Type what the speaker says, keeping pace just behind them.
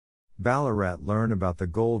Ballarat. Learn about the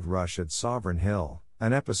gold rush at Sovereign Hill,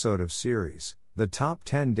 an episode of series, The Top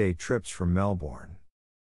 10 Day Trips from Melbourne.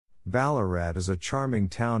 Ballarat is a charming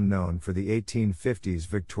town known for the 1850s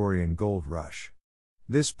Victorian gold rush.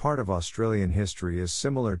 This part of Australian history is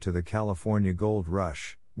similar to the California gold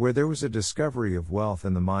rush, where there was a discovery of wealth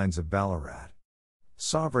in the mines of Ballarat.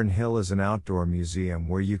 Sovereign Hill is an outdoor museum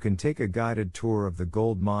where you can take a guided tour of the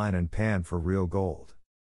gold mine and pan for real gold.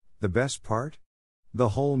 The best part? The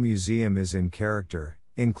whole museum is in character,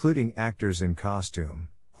 including actors in costume,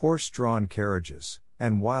 horse-drawn carriages,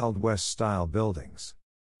 and Wild West-style buildings.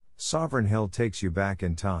 Sovereign Hill takes you back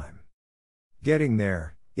in time. Getting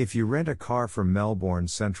there, if you rent a car from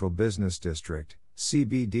Melbourne's Central Business District,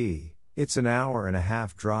 CBD, it's an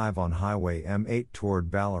hour-and-a-half drive on Highway M8 toward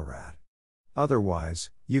Ballarat.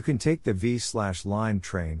 Otherwise, you can take the V/Line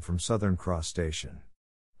train from Southern Cross Station.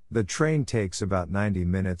 The train takes about 90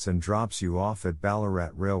 minutes and drops you off at Ballarat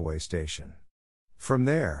Railway Station. From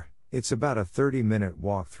there, it's about a 30-minute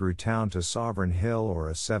walk through town to Sovereign Hill or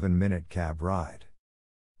a 7-minute cab ride.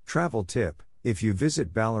 Travel tip: if you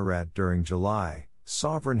visit Ballarat during July,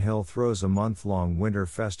 Sovereign Hill throws a month-long winter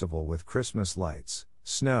festival with Christmas lights,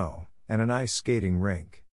 snow, and an ice skating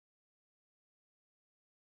rink.